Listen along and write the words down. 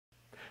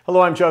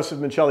Hello, I'm Joseph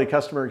Michelli,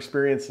 Customer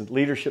Experience and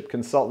Leadership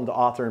Consultant,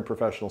 author, and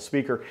professional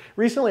speaker.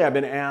 Recently, I've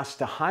been asked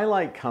to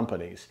highlight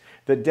companies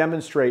that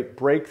demonstrate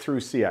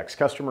breakthrough CX,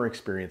 customer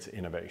experience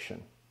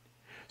innovation.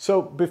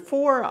 So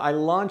before I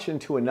launch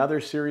into another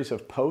series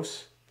of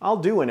posts, I'll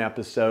do an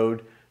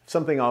episode of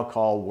something I'll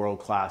call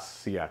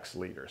World-Class CX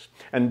Leaders.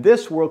 And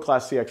this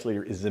World-Class CX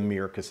Leader is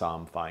Zameer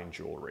Kassam Fine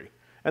Jewelry.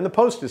 And the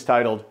post is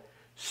titled,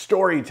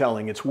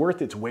 Storytelling, It's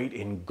Worth Its Weight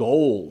in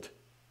Gold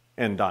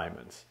and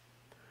Diamonds.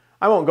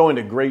 I won't go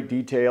into great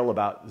detail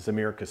about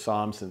Zameer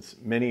Kassam since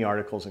many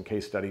articles and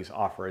case studies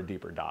offer a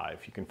deeper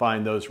dive. You can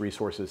find those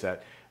resources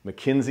at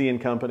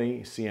McKinsey & Company,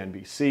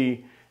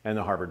 CNBC, and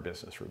the Harvard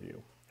Business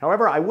Review.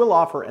 However, I will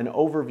offer an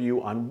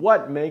overview on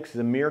what makes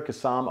Zameer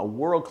Kassam a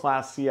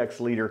world-class CX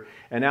leader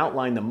and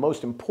outline the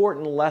most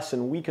important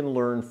lesson we can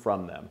learn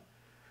from them.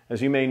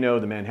 As you may know,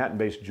 the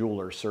Manhattan-based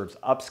jeweler serves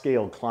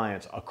upscale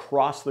clients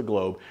across the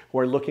globe who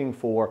are looking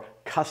for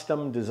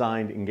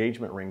custom-designed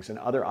engagement rings and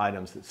other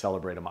items that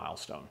celebrate a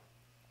milestone.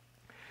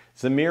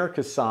 Zameer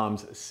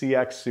Kassam's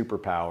CX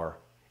superpower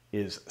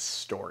is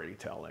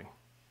storytelling.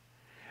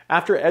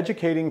 After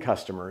educating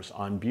customers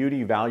on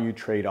beauty value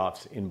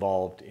trade-offs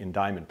involved in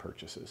diamond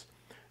purchases,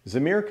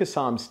 Zameer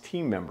Kassam's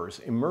team members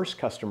immerse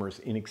customers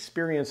in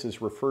experiences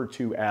referred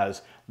to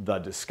as the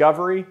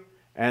discovery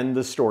and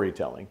the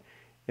storytelling.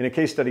 In a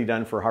case study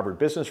done for Harvard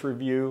Business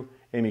Review,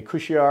 Amy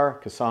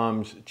Kushiar,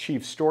 Kassam's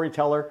chief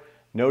storyteller,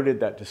 noted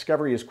that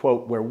discovery is,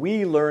 quote, where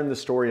we learn the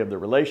story of the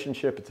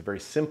relationship. It's a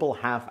very simple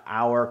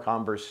half-hour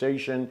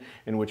conversation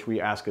in which we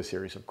ask a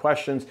series of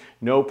questions.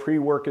 No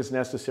pre-work is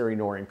necessary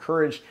nor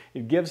encouraged.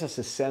 It gives us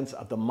a sense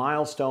of the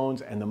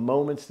milestones and the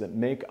moments that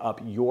make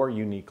up your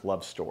unique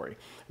love story.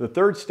 The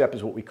third step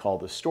is what we call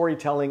the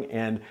storytelling,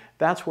 and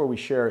that's where we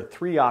share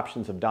 3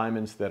 options of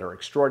diamonds that are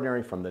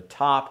extraordinary from the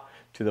top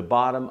to the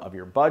bottom of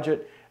your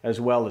budget, as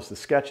well as the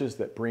sketches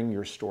that bring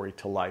your story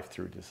to life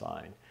through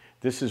design.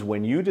 This is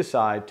when you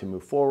decide to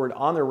move forward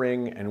on the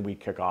ring and we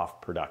kick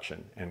off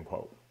production, end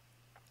quote.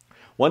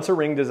 Once a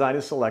ring design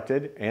is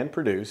selected and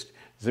produced,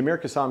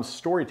 Zameer Kassam's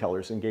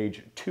storytellers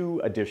engage 2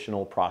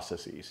 additional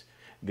processes,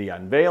 the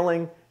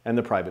unveiling and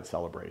the private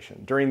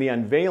celebration. During the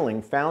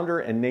unveiling, founder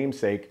and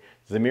namesake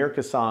Zameer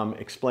Kassam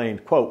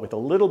explained, quote, with a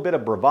little bit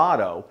of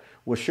bravado,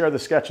 we'll share the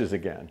sketches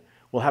again.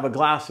 We'll have a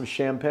glass of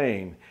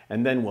champagne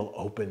and then we'll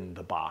open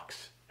the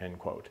box. End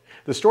quote.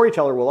 The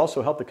storyteller will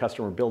also help the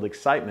customer build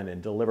excitement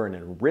and deliver an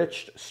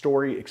enriched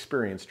story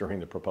experience during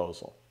the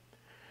proposal.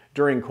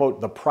 During, quote,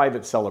 the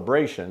private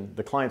celebration,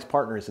 the client's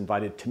partner is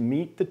invited to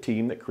meet the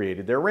team that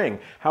created their ring.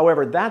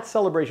 However, that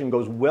celebration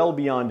goes well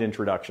beyond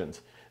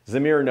introductions.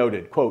 Zameer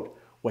noted, quote,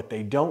 what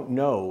they don't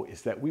know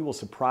is that we will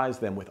surprise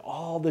them with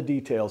all the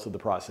details of the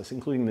process,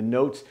 including the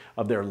notes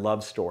of their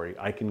love story.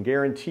 I can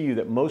guarantee you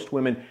that most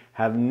women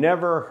have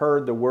never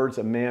heard the words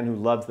a man who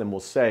loves them will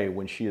say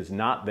when she is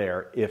not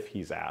there if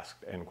he's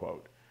asked, end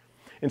quote.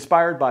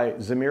 Inspired by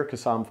Zameer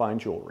Kassam Fine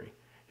Jewelry,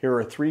 here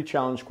are 3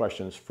 challenge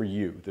questions for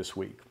you this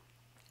week.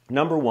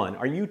 Number 1,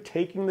 are you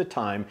taking the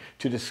time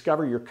to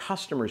discover your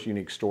customer's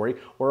unique story,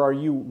 or are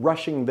you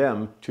rushing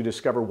them to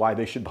discover why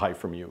they should buy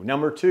from you?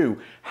 Number 2,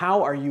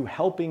 how are you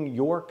helping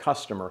your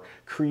customer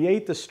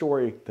create the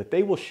story that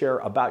they will share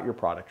about your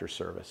product or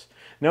service?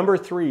 Number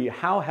 3,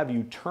 how have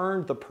you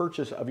turned the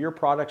purchase of your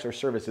products or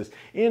services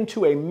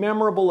into a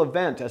memorable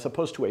event as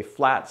opposed to a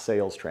flat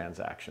sales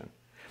transaction?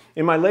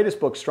 In my latest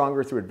book,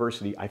 Stronger Through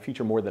Adversity, I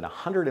feature more than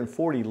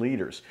 140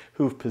 leaders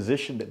who've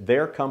positioned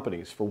their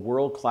companies for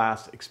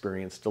world-class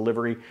experience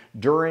delivery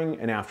during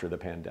and after the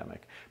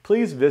pandemic.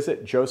 Please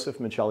visit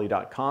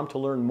josephmichelli.com to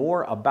learn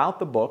more about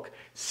the book,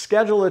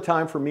 schedule a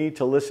time for me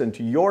to listen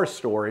to your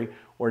story,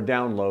 or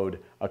download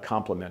a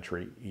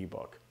complimentary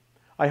ebook.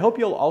 I hope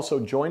you'll also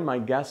join my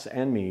guests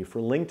and me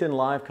for LinkedIn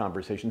Live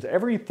conversations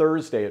every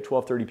Thursday at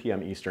 12:30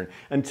 p.m. Eastern.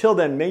 Until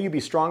then, may you be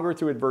stronger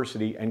through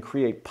adversity and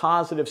create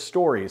positive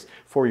stories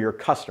for your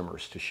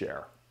customers to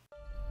share.